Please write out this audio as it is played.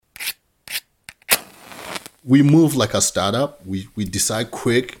we move like a startup. We decide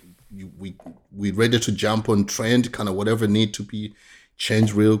quick. We ready to jump on trend, kind of whatever need to be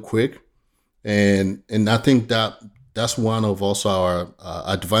changed real quick. And I think that's one of also our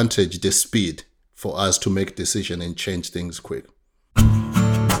advantage, the speed for us to make decision and change things quick.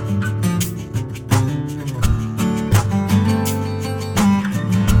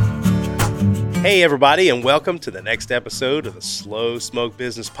 Hey everybody, and welcome to the next episode of the Slow Smoke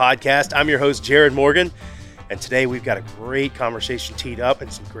Business Podcast. I'm your host, Jared Morgan, and today we've got a great conversation teed up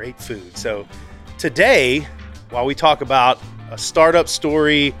and some great food. So today, while we talk about a startup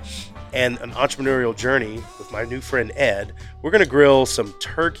story and an entrepreneurial journey with my new friend Ed, we're going to grill some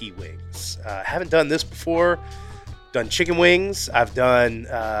turkey wings. I haven't done this before. Done chicken wings. I've done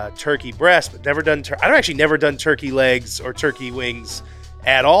turkey breast, but never done I've never done turkey legs or turkey wings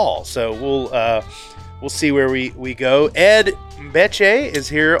at all. So we'll see where we go. Ed Mbeche is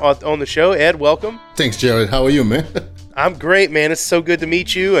here on the show. Ed, welcome. Thanks, Jared. How are you, man? I'm great, man. It's so good to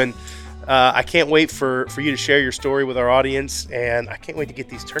meet you, and I can't wait for you to share your story with our audience, and I can't wait to get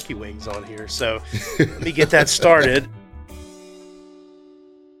these turkey wings on here. So let me get that started.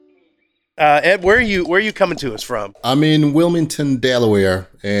 Ed, where are you coming to us from? I'm in Wilmington, Delaware,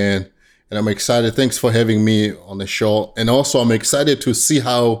 and I'm excited. Thanks for having me on the show. And also, I'm excited to see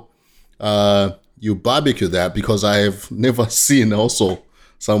how you barbecue that, because I have never seen also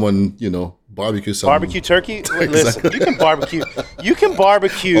someone, barbecue something. Barbecue turkey? Exactly. Listen, you can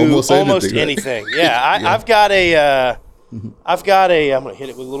barbecue almost anything. Yeah, I've got a, I'm going to hit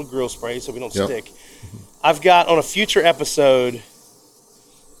it with a little grill spray so we don't stick. I've got, on a future episode,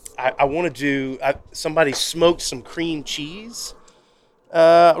 I want to do, somebody smoked some cream cheese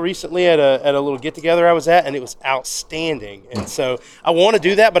recently at a little get-together I was at, and it was outstanding. And so I want to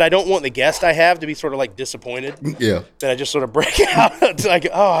do that, but I don't want the guest I have to be sort of like disappointed. Yeah. That I just sort of break out like,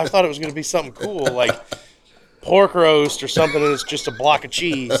 oh, I thought it was going to be something cool, like pork roast or something, and it's just a block of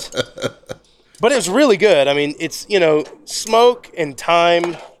cheese. But it was really good. I mean, it's, smoke and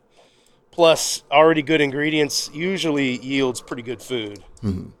time plus already good ingredients usually yields pretty good food.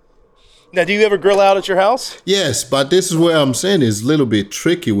 Mm-hmm. Now, do you ever grill out at your house? Yes, but this is where I'm saying it's a little bit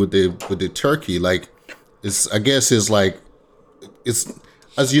tricky with the turkey. Like, it's as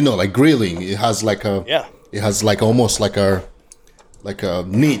you know, like grilling. It has like almost like a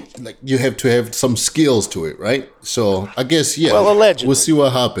neat, like you have to have some skills to it, right? So I guess Well, allegedly, we'll see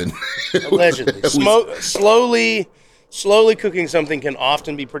what happens. Allegedly, slowly cooking something can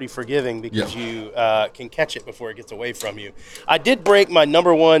often be pretty forgiving because you can catch it before it gets away from you. I did break my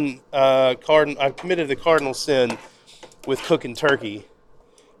number one I committed the cardinal sin with cooking turkey.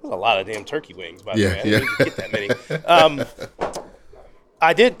 There's a lot of damn turkey wings, by the way. I didn't get that many.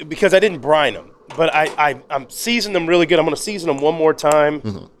 I did, because I didn't brine them, but I'm seasoning them really good. I'm going to season them one more time.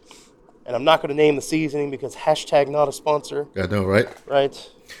 Mm-hmm. And I'm not going to name the seasoning because # not a sponsor. I know, right? Right.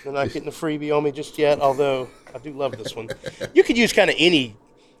 They're not getting a freebie on me just yet, although I do love this one. You could use kind of any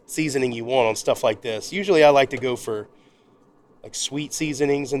seasoning you want on stuff like this. Usually I like to go for like sweet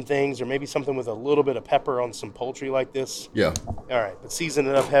seasonings and things, or maybe something with a little bit of pepper on some poultry like this. Yeah. All right, but season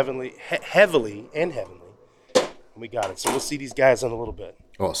it up heavily. We got it. So we'll see these guys in a little bit.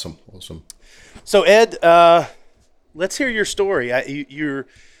 Awesome. So Ed, let's hear your story.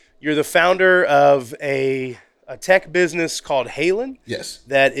 You're the founder of a tech business called Halen. Yes.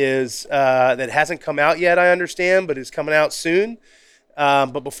 That hasn't come out yet, I understand, but is coming out soon.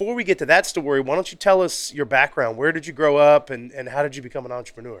 But before we get to that story, why don't you tell us your background? Where did you grow up, and how did you become an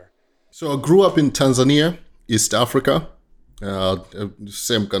entrepreneur? So I grew up in Tanzania, East Africa.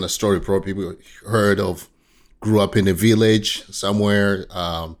 Same kind of story probably people heard of. Grew up in a village somewhere,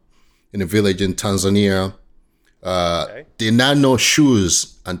 in a village in Tanzania. Did not know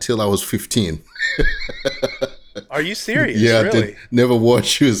shoes until I was 15. Are you serious? Yeah, really? Never wore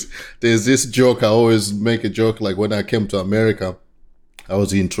shoes. There's this joke, I always make a joke, like when I came to America, I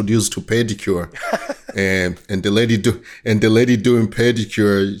was introduced to pedicure. and the lady doing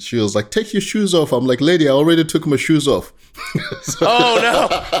pedicure, she was like, "Take your shoes off." I'm like, "Lady, I already took my shoes off." Oh no.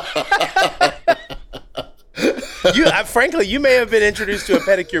 Frankly, you may have been introduced to a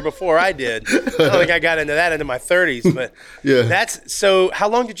pedicure before I did. I don't think I got into that into my 30s, but yeah. So how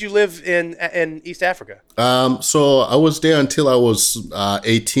long did you live in East Africa? So I was there until I was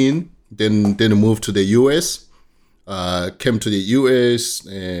 18. Then I moved to the U.S. Came to the U.S.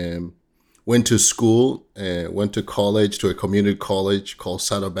 and went to school. Went to college, to a community college called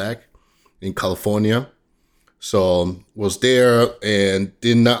Saddleback in California. So was there and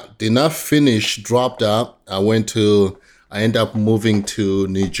did not finish, dropped out. I ended up moving to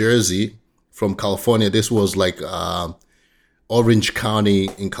New Jersey from California. This was like Orange County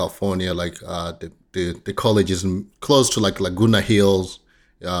in California. Like the college is close to like Laguna Hills.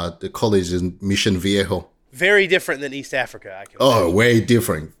 The college is in Mission Viejo. Very different than East Africa, I can imagine. Way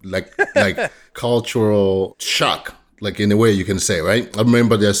different. Like cultural shock, like in a way you can say, right? I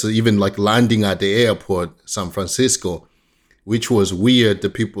remember there's even like landing at the airport, San Francisco, which was weird. The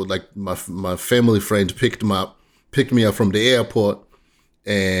people, like my family friends picked me up from the airport.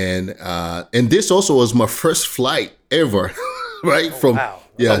 And this also was my first flight ever, right? Wow.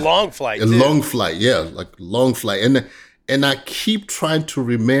 Yeah, a long flight. Long flight, yeah, like long flight. And I keep trying to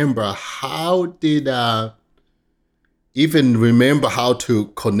remember, how did I even remember how to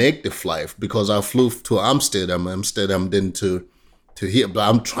connect the flight, because I flew to Amsterdam then to here. But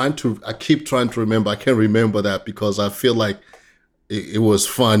I keep trying to remember. I can't remember that because I feel like it was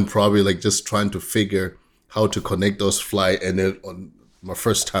fun, probably like just trying to figure how to connect those flights, and then on my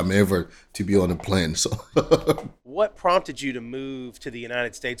first time ever to be on a plane. So what prompted you to move to the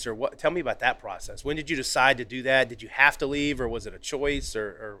United States, or what? Tell me about that process. When did you decide to do that? Did you have to leave, or was it a choice,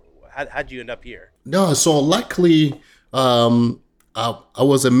 or how did you end up here? No, so luckily, I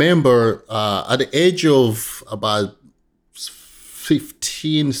was a member at the age of about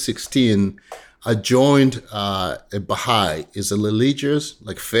 15, 16. I joined a Baha'i. It's a religious,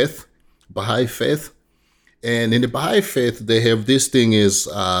 like faith, Baha'i faith. And in the Baha'i faith, they have this thing is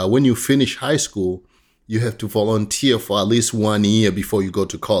when you finish high school, you have to volunteer for at least 1 year before you go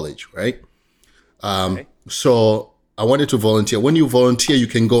to college, right? Okay. So I wanted to volunteer. When you volunteer, you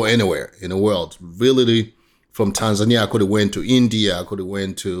can go anywhere in the world. Really, from Tanzania, I could have went to India, I could have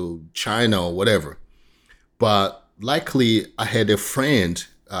went to China or whatever. But luckily, I had a friend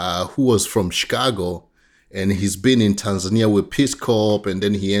who was from Chicago, and he's been in Tanzania with Peace Corps, and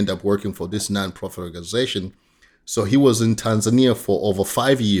then he ended up working for this nonprofit organization. So he was in Tanzania for over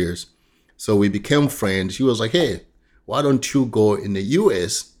 5 years. So we became friends. He was like, hey, why don't you go in the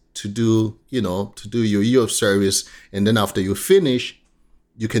U.S. to do your year of service, and then after you finish,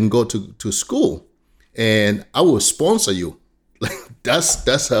 you can go to school, and I will sponsor you. Like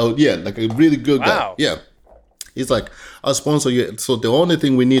that's how, yeah, like a really good guy. Yeah. He's like, I'll sponsor you. So the only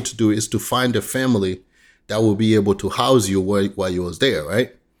thing we need to do is to find a family that will be able to house you while you was there,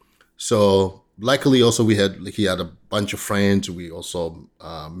 right? So luckily also he had a bunch of friends. We also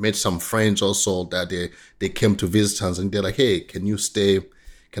met some friends also that they came to visit us, and they're like, hey, can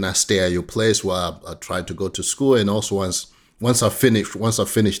I stay at your place while I try to go to school? And also once I finish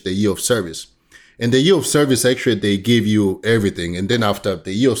the year of service. And the year of service, actually, they give you everything. And then after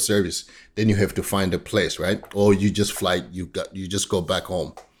the year of service, then you have to find a place, right? Or you just fly, you just go back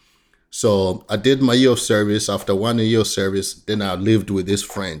home. So I did my year of service. After 1 year of service, then I lived with these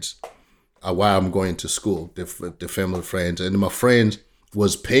friends while I'm going to school, the family friends. And my friend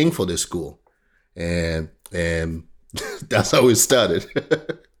was paying for the school. And that's how it started.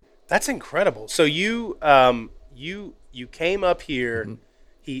 That's incredible. So you came up here. Mm-hmm.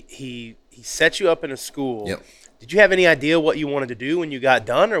 He set you up in a school. Yep. Did you have any idea what you wanted to do when you got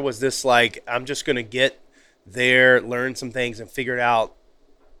done, or was this like, I'm just going to get there, learn some things, and figure it out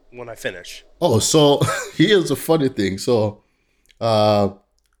when I finish? Oh, so here's a funny thing. So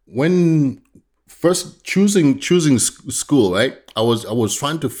when first choosing school, right, I was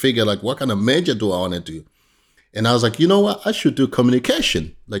trying to figure like what kind of major do I want to do. And I was like, you know what, I should do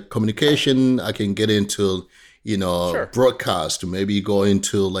communication. Like communication, I can get into, sure, broadcast, maybe go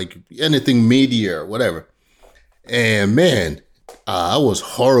into like anything media, whatever. And man, I was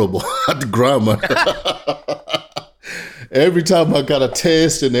horrible at the grammar. Every time I got a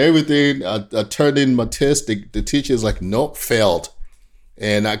test and everything, I turned in my test. The teacher's like, nope, failed.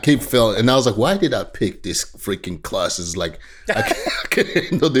 And I keep failing. And I was like, why did I pick this freaking classes? Like, I can't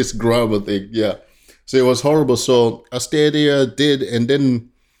handle this grammar thing. Yeah. So it was horrible. So I stayed there, and then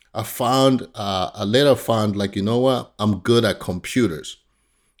I later found like, you know what? I'm good at computers.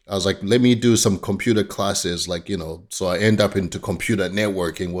 I was like, let me do some computer classes, like, so I end up into computer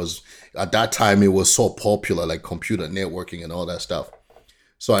networking. At that time, it was so popular, like computer networking and all that stuff.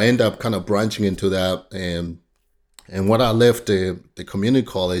 So I end up kind of branching into that. And when I left the community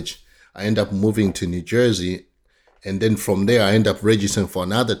college, I end up moving to New Jersey. And then from there, I end up registering for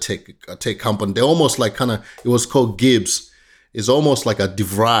another tech company. They're almost like it was called Gibbs. It's almost like a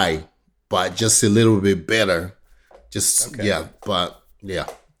DeVry, but just a little bit better. Okay. Yeah.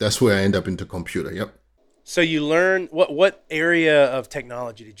 That's where I end up into computer. Yep. So you learn what area of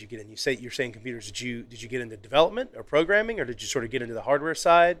technology did you get in? You're saying computers. Did you get into development or programming, or did you sort of get into the hardware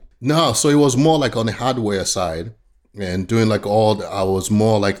side? No, so it was more like on the hardware side, and doing like I was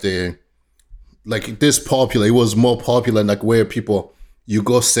more like this popular. It was more popular like where you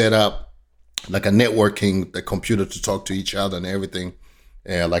go set up like a networking, the computer to talk to each other and everything.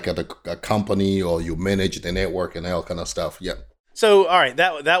 Like at a company, or you manage the network and all kind of stuff. Yeah. So, all right,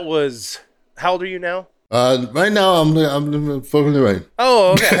 that was, how old are you now? Right now I'm fully right.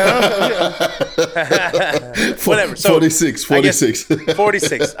 Oh, okay. Whatever. So 46.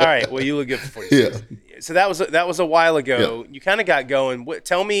 46. All right. Well, you look good for 46. Yeah. So that was a while ago. Yeah. You kind of got going.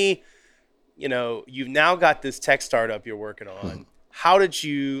 Tell me, you've now got this tech startup you're working on. Mm-hmm. How did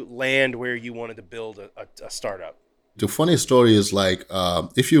you land where you wanted to build a startup? The funny story is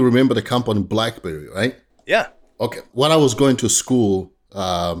if you remember the company BlackBerry, right? Yeah. Okay. When I was going to school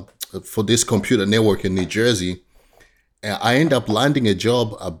for this computer network in New Jersey, I ended up landing a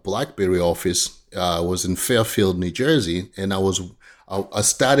job at BlackBerry office. I was in Fairfield, New Jersey, and I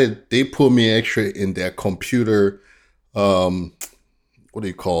started. They put me actually in their computer. What do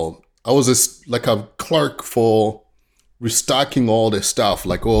you call? I was like a clerk for restocking all the stuff,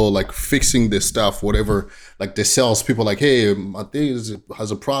 like fixing the stuff, whatever. Like the salespeople, like, hey, my thing has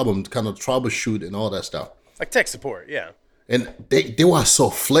a problem, kind of troubleshoot and all that stuff. Like tech support, yeah. And they were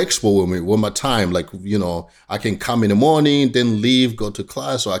so flexible with me, with my time. Like, I can come in the morning, then leave, go to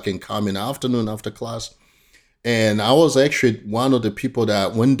class, or I can come in the afternoon after class. And I was actually one of the people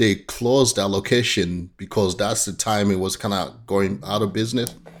that when they closed that location, because that's the time it was kind of going out of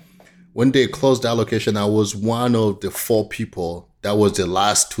business. When they closed that location, I was one of the 4 people that was the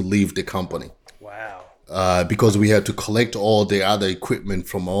last to leave the company. Wow. Because we had to collect all the other equipment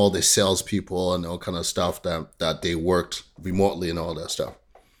from all the salespeople and all kind of stuff that they worked remotely and all that stuff.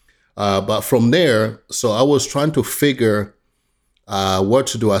 But from there, so I was trying to figure what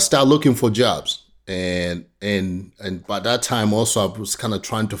to do. I started looking for jobs. And by that time also I was kind of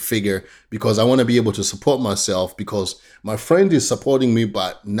trying to figure, because I want to be able to support myself, because my friend is supporting me,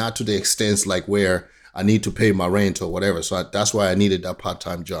 but not to the extent like where I need to pay my rent or whatever. So that's why I needed that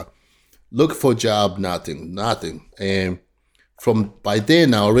part-time job. Look for a job, nothing. And by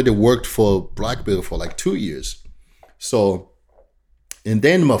then I already worked for BlackBerry for like 2 years. So, and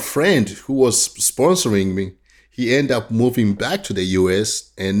then my friend who was sponsoring me, he ended up moving back to the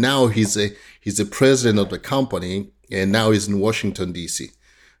US, and now he's the president of the company, and now he's in Washington, D.C.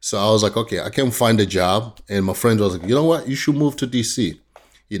 So I was like, okay, I can find a job. And my friend was like, you know what? You should move to D.C.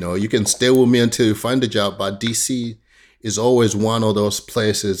 You can stay with me until you find a job. But D.C. is always one of those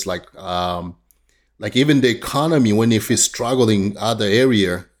places like even the economy, if it's struggling other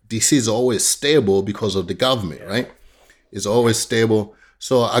area, D.C. is always stable because of the government, right? It's always stable.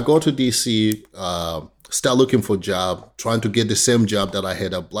 So I go to D.C., start looking for a job, trying to get the same job that I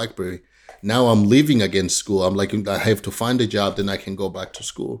had at BlackBerry. Now I'm leaving again school. I'm like, I have to find a job, then I can go back to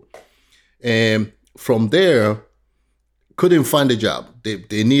school. And from there, couldn't find a job.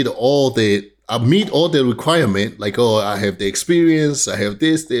 They need I meet all the requirement, like, oh, I have the experience, I have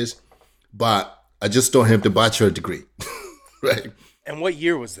this, but I just don't have the bachelor degree, right? And what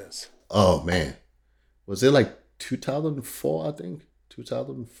year was this? Oh, man. Was it like 2004, I think?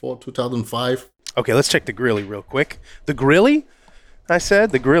 2004, 2005? Okay, let's check the Grilly real quick. The Grilly? I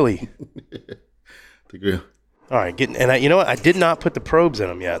said the Grilly. The grill. All right, you know what? I did not put the probes in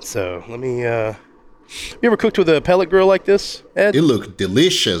them yet, so let me. You ever cooked with a pellet grill like this, Ed? It looked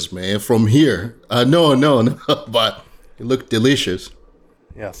delicious, man. From here, no, but it looked delicious.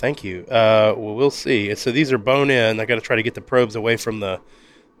 Yeah, thank you. Well, we'll see. So these are bone in. I got to try to get the probes away from the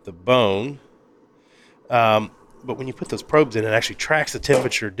bone. But when you put those probes in, it actually tracks the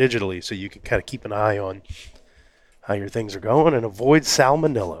temperature digitally, so you can kind of keep an eye on how your things are going and avoid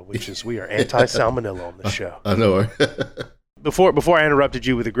salmonella, which is, we are anti-salmonella on the show. I know. Before I interrupted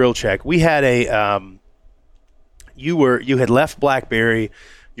you with a grill check, we had you had left BlackBerry,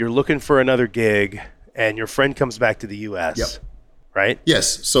 you're looking for another gig, and your friend comes back to the U.S. Yep. Right?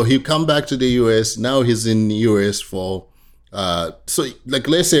 Yes. So he come back to the U.S. Now he's in the U.S. for so like,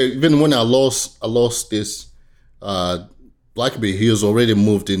 let's say even when I lost this BlackBerry, he was already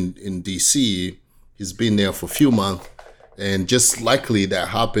moved in D.C. He's been there for a few months, and just likely that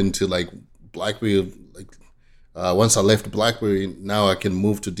happened to like BlackBerry. Like once I left BlackBerry, now I can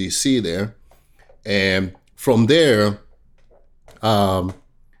move to DC there, and from there,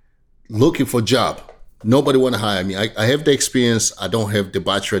 looking for job. Nobody want to hire me. I have the experience. I don't have the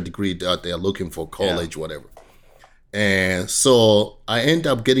bachelor degree that they're looking for, college, whatever. And so I end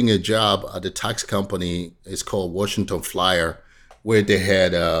up getting a job at the tax company. It's called Washington Flyer, where they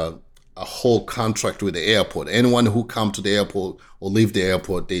had a whole contract with the airport. Anyone who come to the airport or leave the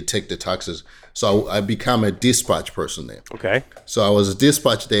airport, they take the taxes. So I become a dispatch person there. Okay. So I was a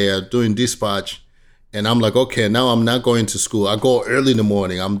dispatch there, doing dispatch. And I'm like, okay, now I'm not going to school. I go early in the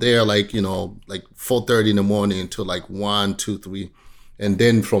morning. I'm there like 4:30 in the morning until like 1, 2, 3. And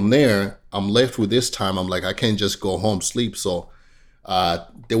then from there, I'm left with this time. I'm like, I can't just go home, sleep. So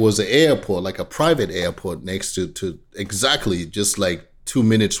there was an airport, like a private airport next to exactly just like 2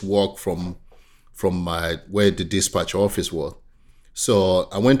 minutes walk from my where the dispatch office was. So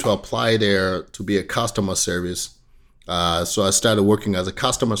I went to apply there to be a customer service. So I started working as a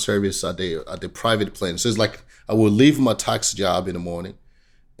customer service at the private plane. So it's like I would leave my tax job in the morning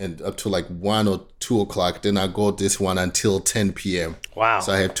and up to like 1 or 2 o'clock. Then I go this one until 10 p.m. Wow.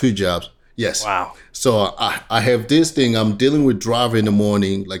 So I have 2 jobs. Yes. Wow. So I have this thing. I'm dealing with driver in the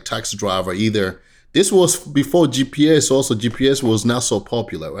morning, like taxi driver. Either this was before GPS. Also, GPS was not so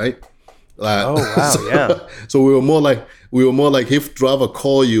popular, right? Oh wow, so, yeah. So we were more like if driver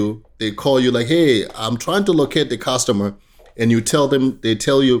call you, they call you like, hey, I'm trying to locate the customer, and you tell them, they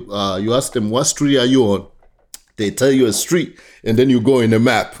tell you, you ask them, what street are you on? They tell you a street, and then you go in the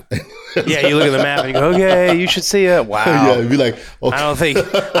map. Yeah, you look at the map and you go, okay, you should see it. Wow. Yeah, you'd be like, okay.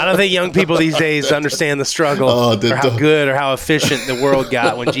 I don't think young people these days understand the struggle or how good or how efficient the world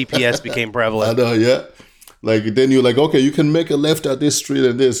got when GPS became prevalent. I know, yeah. Like, then you're like, okay, you can make a left at this street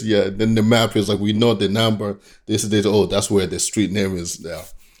and this. Yeah, then the map is like, we know the number. This. Oh, that's where the street name is now.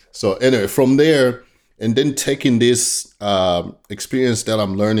 So anyway, from there, and then taking this experience that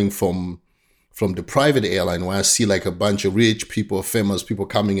I'm learning from the private airline, where I see like a bunch of rich people, famous people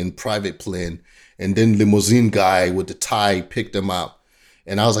coming in private plane, and then limousine guy with the tie pick them up.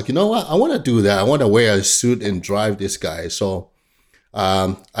 And I was like, you know what? I want to do that. I want to wear a suit and drive this guy. So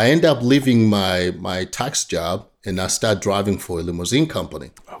I end up leaving my tax job, and I start driving for a limousine company.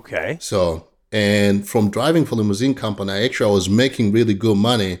 Okay. So, and from driving for limousine company, I was making really good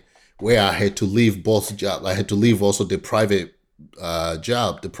money, where I had to leave both jobs. I had to leave also the private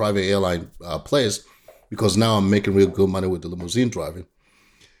job, the private airline place, because now I'm making real good money with the limousine driving.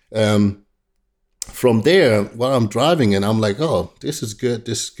 From there, while I'm driving, and I'm like, oh, this is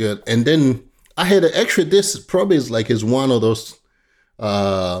good. And then I had this probably is one of those.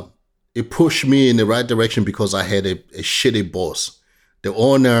 It pushed me in the right direction because I had a shitty boss. The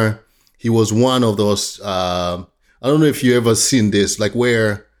owner, he was one of those, I don't know if you ever seen this, like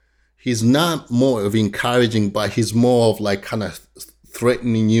where he's not more of encouraging, but he's more of like kind of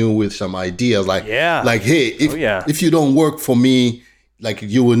threatening you with some ideas. Like, yeah. Like, hey, if you don't work for me, like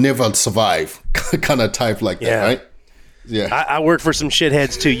you will never survive kind of type like that, right? Yeah, I work for some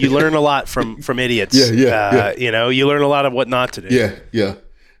shitheads too. You learn a lot from idiots. Yeah. You know, you learn a lot of what not to do. Yeah.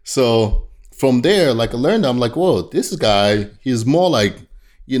 So from there, like I learned, I'm like, whoa, this guy, he's more like,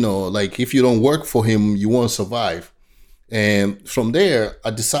 you know, like if you don't work for him, you won't survive. And from there, I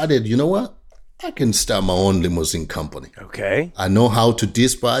decided, you know what? I can start my own limousine company. Okay. I know how to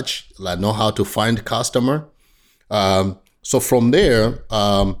dispatch. I know how to find customer. So from there,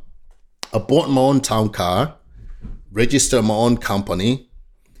 I bought my own town car, registered my own company,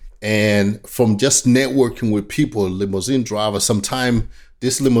 and from just networking with people, limousine drivers, sometimes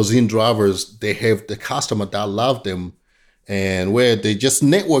these limousine drivers, they have the customer that love them, and where they just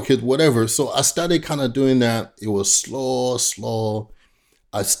network it, whatever. So I started kind of doing that. It was slow.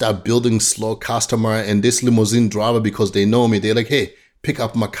 I started building slow customer, and this limousine driver, because they know me, they're like, hey, pick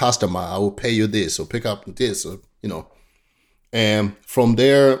up my customer. I will pay you this, or pick up this, or, you know. And from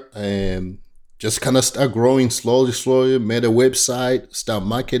there, just kind of start growing slowly, made a website, start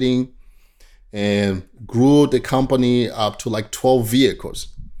marketing, and grew the company up to like 12 vehicles.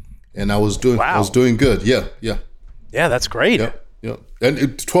 And I was doing good. Yeah. Yeah, that's great. Yeah.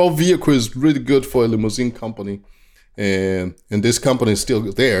 And 12 vehicles is really good for a limousine company. And this company is still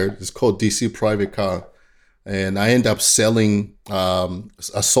there. It's called DC Private Car. And I end up selling, I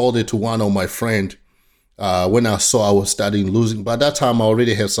sold it to one of my friends. When I saw I was starting losing, by that time I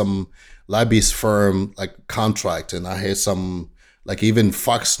already had some lobbyist firm like contract, and I had some like even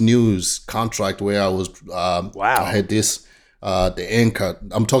Fox News contract where I was. I had this the anchor.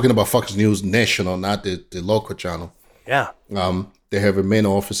 I'm talking about Fox News National, not the local channel. Yeah. They have a main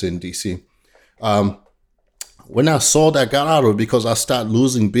office in DC. When I saw that, I got out of it because I started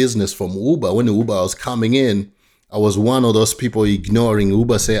losing business from Uber. When the Uber was coming in, I was one of those people ignoring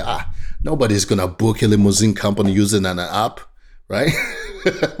Uber, say, nobody's going to book a limousine company using an app, right?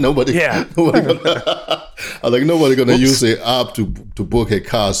 Nobody's going to use the app to book a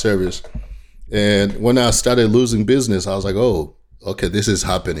car service. And when I started losing business, I was like, oh, okay, this is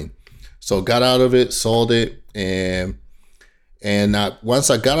happening. So got out of it, sold it. And once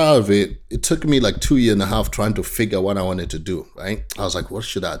I got out of it, it took me like 2.5 years trying to figure out what I wanted to do, right? I was like, what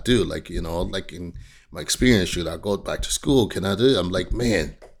should I do? Like, you know, like in my experience, should I go back to school? Can I do it? I'm like,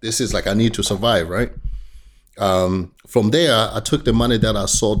 man, this is like, I need to survive, right? From there, I took the money that I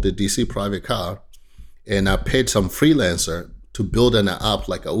sold the DC private car, and I paid some freelancer to build an app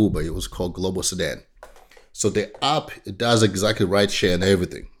like a Uber. It was called Global Sedan. So the app, it does exactly rideshare and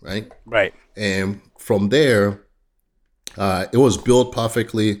everything, right? Right. And from there, it was built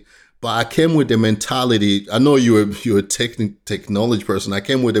perfectly. But I came with the mentality. I know you're a technology person. I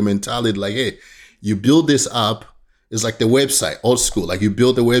came with the mentality like, hey, you build this app. It's like the website, old school. Like you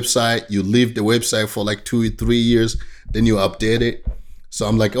build the website, you leave the website for like 2-3 years, then you update it. So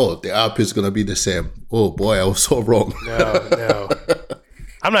I'm like, oh, the app is gonna be the same. Oh boy, I was so wrong. No.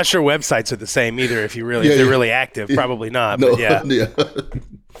 I'm not sure websites are the same either. If they're really active, probably not. No, but yeah.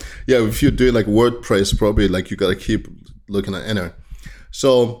 Yeah, if you're doing like WordPress, probably like you gotta keep looking at enter.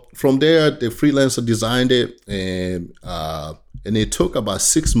 So from there, the freelancer designed it, and it took about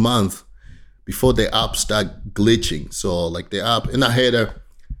 6 months before the app started glitching. So like the app, and I had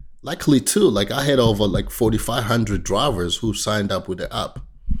luckily too, like I had over like 4,500 drivers who signed up with the app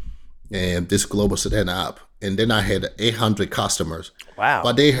and this Global Sedan app. And then I had 800 customers. Wow.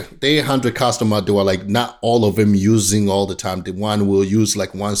 But the 800 customers, they were like not all of them using all the time. The one will use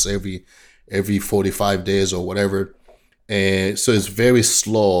like once every 45 days or whatever. And so it's very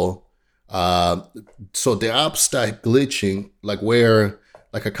slow. So the app started glitching, like where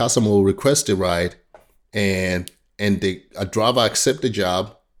like a customer will request a ride and a driver accept the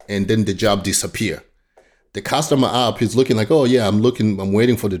job and then the job disappear. The customer app is looking like, oh yeah, I'm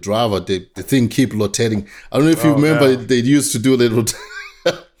waiting for the driver. The thing keep rotating. I don't know if you remember, they used to do a little.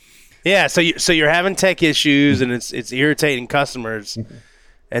 Yeah, so you're having tech issues and it's irritating customers,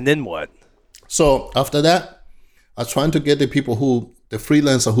 and then what? So after that, I was trying to get the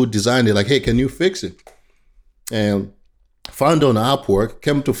freelancer who designed it, like, hey, can you fix it? And found on Upwork,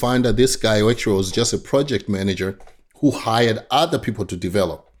 came to find that this guy actually was just a project manager who hired other people to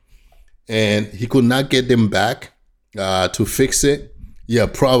develop. And he could not get them back to fix it. Yeah,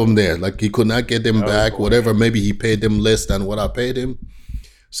 problem there. Like he could not get them back, boy. Whatever. Maybe he paid them less than what I paid him.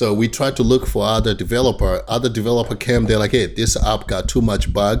 So we tried to look for other developer. Other developer came there like, hey, this app got too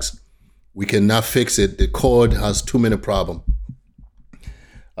much bugs. We cannot fix it. The code has too many problems.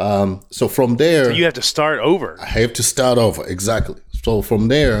 So from there, so you have to start over. I have to start over, exactly. So from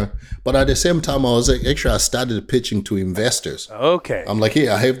there, but at the same time, I started pitching to investors. Okay. I'm like, hey,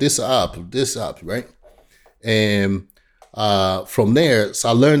 I have this app, right? And from there, so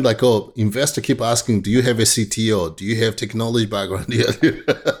I learned like, oh, investor keep asking, do you have a CTO? Do you have technology background?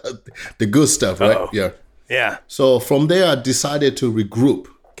 The good stuff, right? Uh-oh. Yeah. Yeah. So from there, I decided to regroup.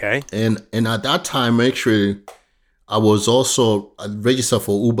 Okay. And at that time, actually, I was also registered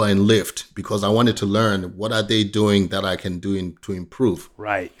for Uber and Lyft because I wanted to learn what are they doing that I can do to improve.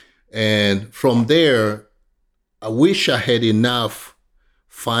 Right. And from there, I wish I had enough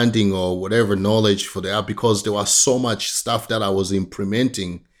funding or whatever knowledge for the app because there was so much stuff that I was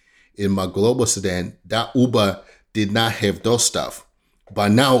implementing in my Global Sedan that Uber did not have those stuff.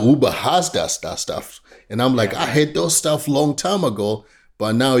 But now Uber has that stuff. And I'm like, I had those stuff long time ago,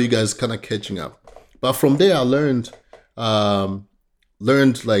 but now you guys kind of catching up. But from there, I learned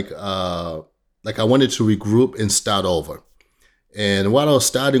like I wanted to regroup and start over. And while I was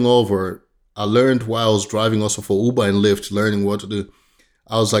starting over, I learned while I was driving also for Uber and Lyft, learning what to do.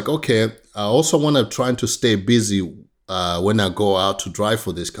 I was like, okay, I also want to try to stay busy when I go out to drive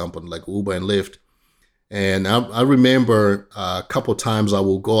for this company, like Uber and Lyft. And I remember a couple times I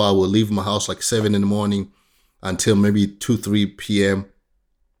will leave my house like 7 a.m. until maybe 2-3 p.m.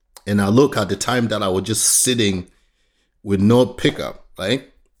 And I look at the time that I was just sitting with no pickup,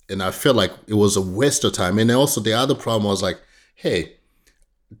 right? And I felt like it was a waste of time. And also the other problem was like, hey,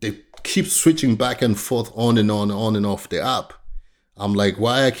 they keep switching back and forth on and off the app. I'm like,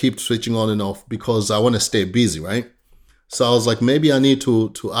 why I keep switching on and off? Because I want to stay busy, right? So I was like, maybe I need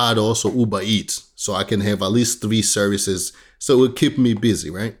to add also Uber Eats so I can have at least 3 services so it will keep me busy,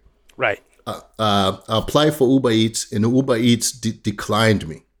 right? Right. I applied for Uber Eats and Uber Eats declined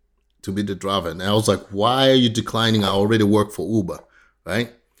me to be the driver. And I was like, why are you declining? I already work for Uber,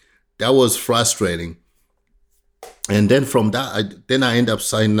 right? That was frustrating. And then from that, I end up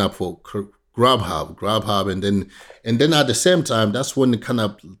signing up for Grubhub, and then at the same time, that's when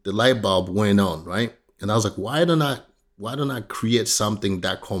the light bulb went on, right? And I was like, why don't I create something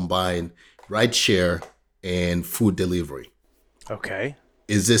that combine rideshare and food delivery? Okay.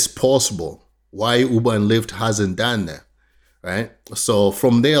 Is this possible? Why Uber and Lyft hasn't done that, right? So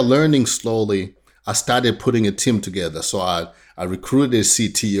from there, learning slowly, I started putting a team together. So I recruited a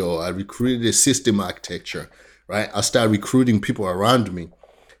CTO, I recruited a system architecture, right? I started recruiting people around me.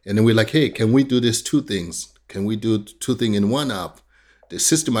 And then we're like, hey, can we do this 2 things? Can we do 2 things in one app? The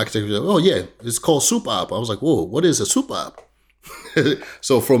system architect was like, oh yeah, it's called Super App. I was like, whoa, what is a Super App?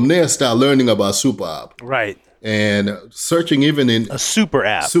 So from there, I started learning about Super App. Right. And searching even in A super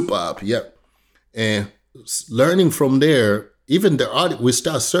app. super app, yep. And learning from there, even we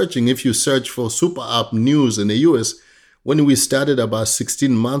start searching. If you search for super app news in the US, when we started about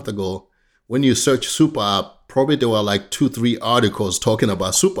 16 months ago, when you search super app, probably there were like 2-3 articles talking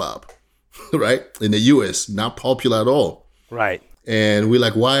about super app, right? In the US, not popular at all. Right. And we're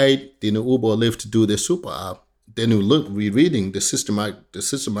like, why didn't Uber or Lyft do the super app? Then we're reading the system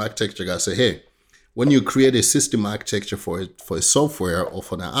architecture guy say, hey, when you create a system architecture for a software or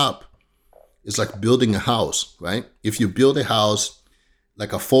for an app, it's like building a house, right? If you build a house,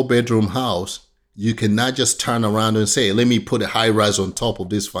 like a 4-bedroom house, you cannot just turn around and say, let me put a high rise on top of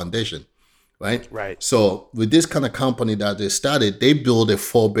this foundation, right? Right. So with this kind of company that they started, they build a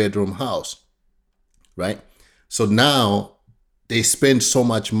 4-bedroom house, right? So now they spend so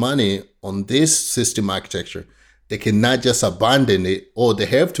much money on this system architecture, they cannot just abandon it, or they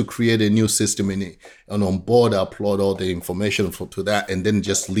have to create a new system in it and on board upload all the information to that and then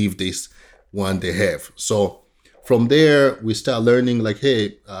just leave this one they have. So from there, we start learning like,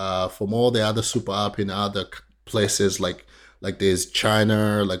 hey, from all the other super app in other places, like there's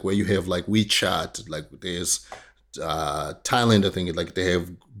China, like where you have like WeChat, like there's Thailand, I think, like they have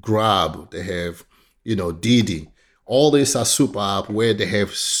Grab, they have, Didi. All these are super app where they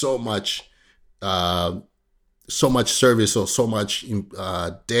have so much service or so much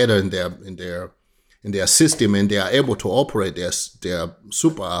data in their system, and they are able to operate their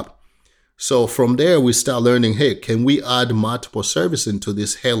super app. So from there, we start learning, hey, can we add multiple services into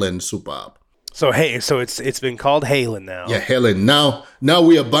this Helen super app? So it's been called Helen now. Yeah, Helen. Now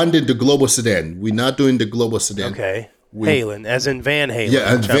we abandoned the global sedan. We're not doing the global sedan. Okay. Helen, as in Van Halen.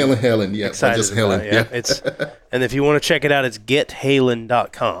 Yeah, and Van Halen. Yeah, just Helen. Yeah. And if you want to check it out, it's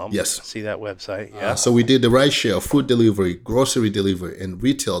gethalen.com. Yes. See that website. Yeah. So we did the rideshare, food delivery, grocery delivery, and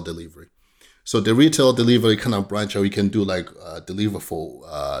retail delivery. So the retail delivery kind of branch out. We can do like deliver for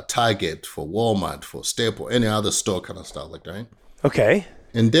Target, for Walmart, for Staple, any other store kind of stuff like that. Right? Okay.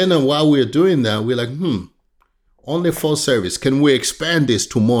 And then while we're doing that, we're like, only 4 service. Can we expand this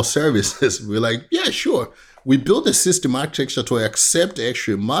to more services? We're like, yeah, sure. We built a system architecture to accept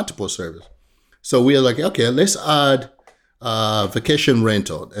actually multiple services. So we're like, okay, let's add vacation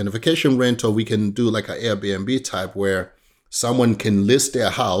rental. And vacation rental, we can do like an Airbnb type where someone can list their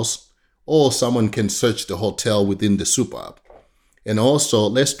house or someone can search the hotel within the super app. And also,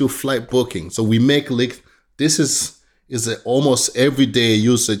 let's do flight booking. So we make this is an almost everyday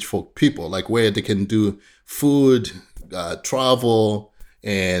usage for people, like where they can do food, travel,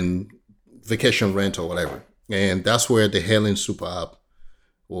 and vacation rental, whatever. And that's where the Helen super app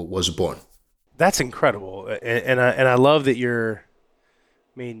was born. That's incredible, and I love that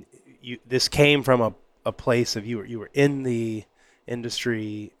this came from a place of you were in the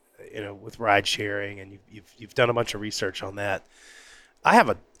industry, with ride sharing, and you've done a bunch of research on that. I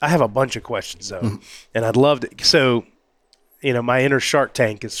have a bunch of questions though, and I'd love to. So, my inner Shark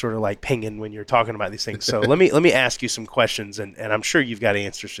Tank is sort of like pinging when you're talking about these things. So let me ask you some questions, and I'm sure you've got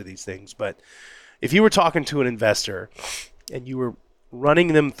answers to these things. But if you were talking to an investor and you were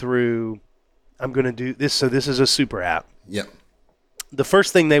running them through, I'm going to do this. So this is a super app. Yeah. The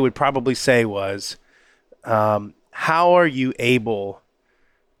first thing they would probably say was, how are you able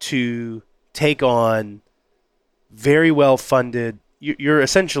to take on very well-funded, you're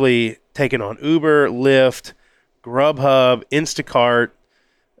essentially taking on Uber, Lyft, Grubhub, Instacart,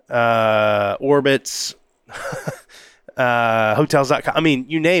 Orbitz, Hotels.com. I mean,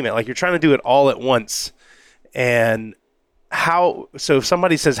 you name it. Like, you're trying to do it all at once. And so if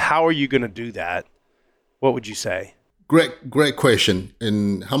somebody says, how are you going to do that? What would you say? Great question.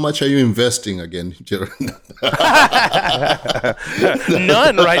 And how much are you investing again, Jared? None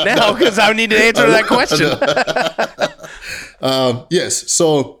right now, because I need to answer that question. Yes.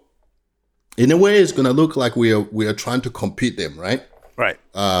 So in a way, it's going to look like we are trying to compete them, right? Right.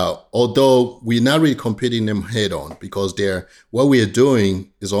 Although we're not really competing them head on, because what we are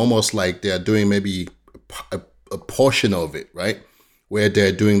doing is almost like they're doing maybe a portion of it, right? Where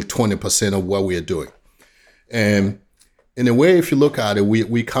they're doing 20% of what we are doing. And in a way, if you look at it,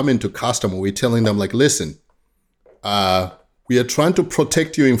 we come into customer, we're telling them like, listen, we are trying to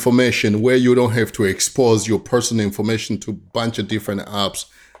protect your information where you don't have to expose your personal information to a bunch of different apps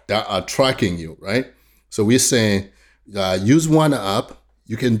that are tracking you, right? So we're saying, use one app.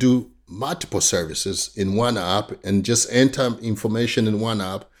 You can do multiple services in one app and just enter information in one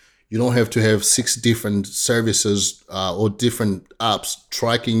app. You don't have to have 6 different services or different apps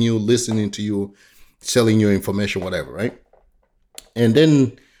tracking you, listening to you, selling your information, whatever, right? And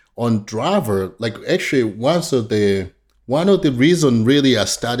then on driver, like actually one of the reason really I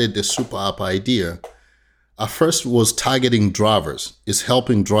started the super app idea, at first was targeting drivers. It's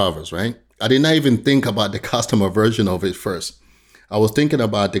helping drivers, right? I did not even think about the customer version of it first. I was thinking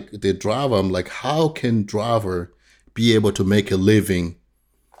about the driver. I'm like, how can driver be able to make a living?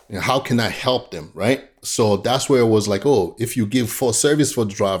 And how can I help them, right? So that's where it was like, oh, if you give full service for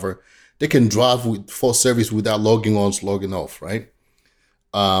the driver, they can drive with full service without logging on, logging off, right?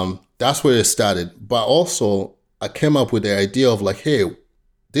 That's where it started. But also, I came up with the idea of like, hey,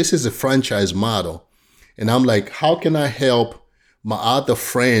 this is a franchise model. And I'm like, how can I help my other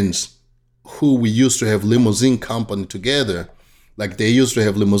friends who we used to have limousine company together? Like they used to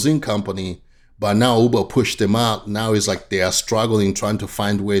have limousine company, but now Uber pushed them out. Now it's like they are struggling, trying to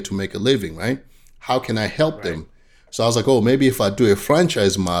find a way to make a living, right? How can I help them? So I was like, oh, maybe if I do a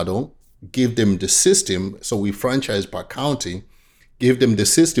franchise model, give them the system. So we franchise per county, give them the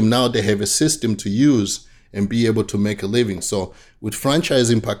system. Now they have a system to use and be able to make a living. So with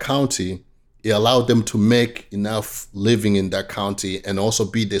franchising per county, it allowed them to make enough living in that county and also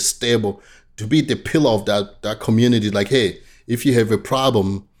be the stable, to be the pillar of that community. Like, hey, if you have a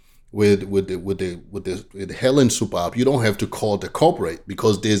problem with the Helen Super App, you don't have to call the corporate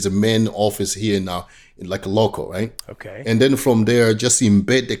because there's a main office here now, in like a local, right? Okay. And then from there, just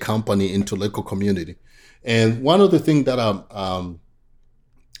embed the company into local community. And one of the things that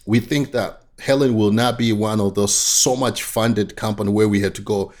we think that Helen will not be one of those so much funded company where we have to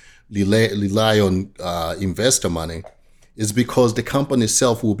go rely on investor money, is because the company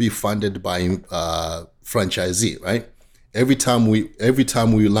itself will be funded by franchisee, right? Every time we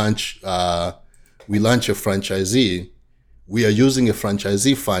launch a franchisee, we are using a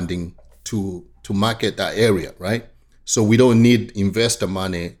franchisee funding to market that area, right? So we don't need investor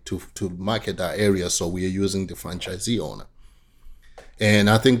money to market that area. So we are using the franchisee owner. And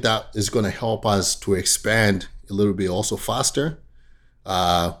I think that is going to help us to expand a little bit also faster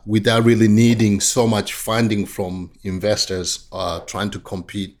without really needing so much funding from investors trying to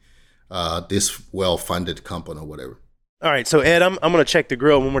compete this well-funded company or whatever. All right, so Ed, I'm going to check the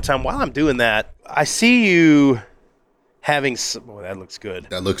grill one more time. While I'm doing that, I see you having some, oh, that looks good.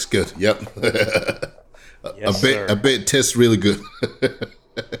 That looks good. Yep. Yes, a bit tastes really good.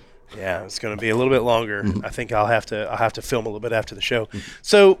 Yeah, it's going to be a little bit longer. Mm-hmm. I think I'll have to film a little bit after the show. Mm-hmm.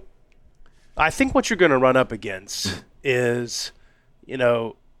 So, I think what you're going to run up against is,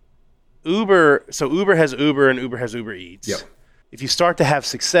 Uber. So Uber has Uber and Uber has Uber Eats. Yep. If you start to have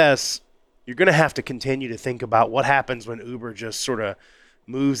success, you're going to have to continue to think about what happens when Uber just sort of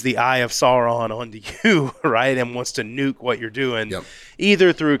moves the eye of Sauron onto you, right, and wants to nuke what you're doing, yep,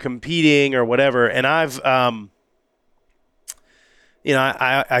 either through competing or whatever. And I've,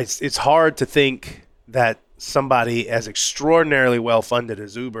 it's hard to think that somebody as extraordinarily well-funded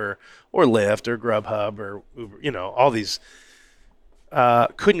as Uber or Lyft or Grubhub or Uber, all these,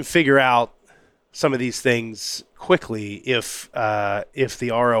 couldn't figure out some of these things quickly if the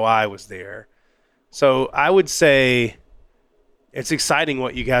ROI was there. So I would say it's exciting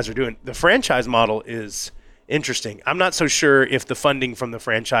what you guys are doing. The franchise model is interesting. I'm not so sure if the funding from the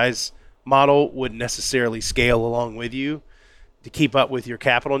franchise model would necessarily scale along with you to keep up with your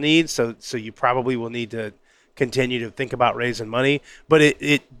capital needs. So you probably will need to continue to think about raising money, but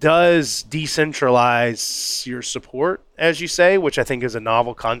it does decentralize your support, as you say, which I think is a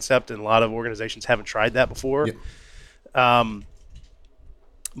novel concept, and a lot of organizations haven't tried that before. Yeah.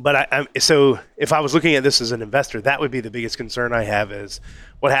 But so if I was looking at this as an investor, that would be the biggest concern I have is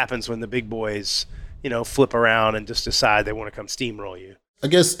what happens when the big boys, flip around and just decide they want to come steamroll you. I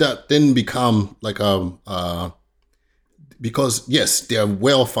guess that then become like because yes, they are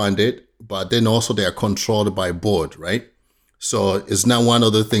well funded, but then also they are controlled by board, right? So it's not one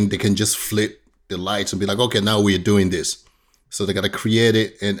other thing they can just flip the lights and be like, okay, now we're doing this. So they got to create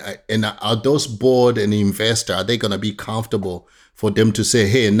it. And are those board and investor, are they going to be comfortable for them to say,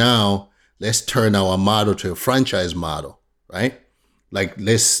 hey, now let's turn our model to a franchise model, right? Like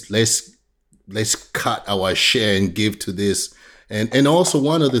let's cut our share and give to this. And also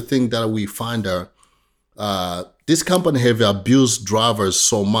one of the things that we find are this company have abused drivers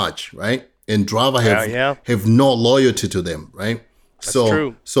so much, right? And drivers have no loyalty to them, right? That's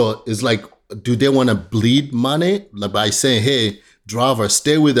true. So it's like, do they want to bleed money by saying, hey, driver,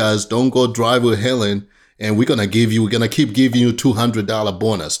 stay with us, don't go drive with Helen, and we're gonna keep giving you $200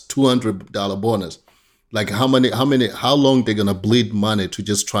 bonus. Like how long they're gonna bleed money to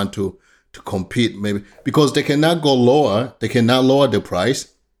just trying to compete, maybe because they cannot go lower, they cannot lower the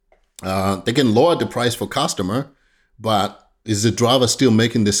price. They can lower the price for customer, but is the driver still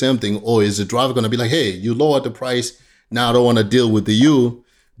making the same thing, or is the driver gonna be like, hey, you lowered the price, now I don't want to deal with you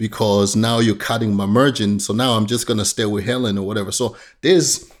because now you're cutting my margin, so now I'm just gonna stay with Helen or whatever. So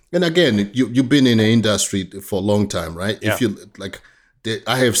there's And again, you've been in the industry for a long time, right? Yeah. If you like,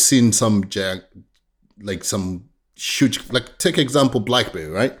 I have seen some some huge, like take example BlackBerry,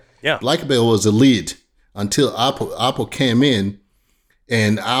 right? Yeah. BlackBerry was the lead until Apple came in,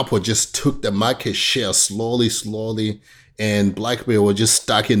 and Apple just took the market share slowly, and BlackBerry was just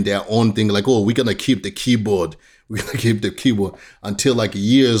stuck in their own thing, like, oh, we're gonna keep the keyboard, until like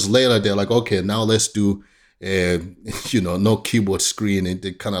years later they're like, okay, now let's do no keyboard screen, and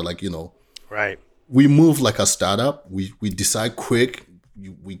they kind of like, right. We move like a startup. We decide quick.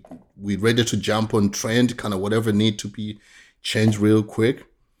 We ready to jump on trend, kind of whatever need to be changed real quick,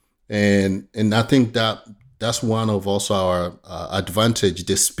 and I think that's one of also our advantage,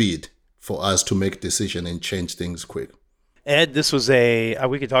 the speed for us to make decision and change things quick. Ed, this was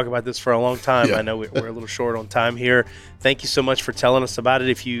we could talk about this for a long time. Yeah. I know we're a little short on time here. Thank you so much for telling us about it.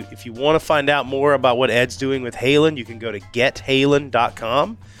 If you want to find out more about what Ed's doing with Halen, you can go to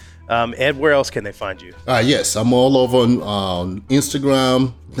gethalen.com. Ed, where else can they find you? Yes, I'm all over on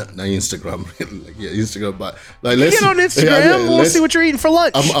Instagram. Not Instagram, Instagram, but like let's get on Instagram. We'll see what you're eating for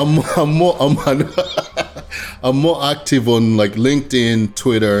lunch. I'm more active on like LinkedIn,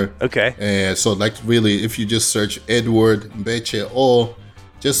 Twitter. Okay. And so like really, if you just search Edward Mbeche or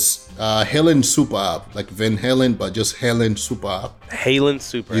just Halen Super App, like Van Halen, but just Halen Super App. Halen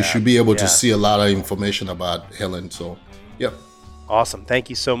Super You App. should be able to see a lot of information about Halen. So, yep. Awesome. Thank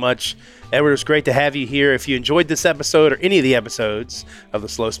you so much, Edward. It's great to have you here. If you enjoyed this episode or any of the episodes of the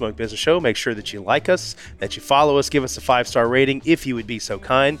Slow Smoke Business Show, make sure that you like us, that you follow us, give us a 5-star rating if you would be so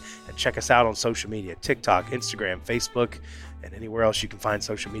kind, and check us out on social media, TikTok, Instagram, Facebook, and anywhere else you can find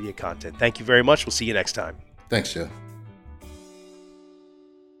social media content. Thank you very much. We'll see you next time. Thanks, Jeff.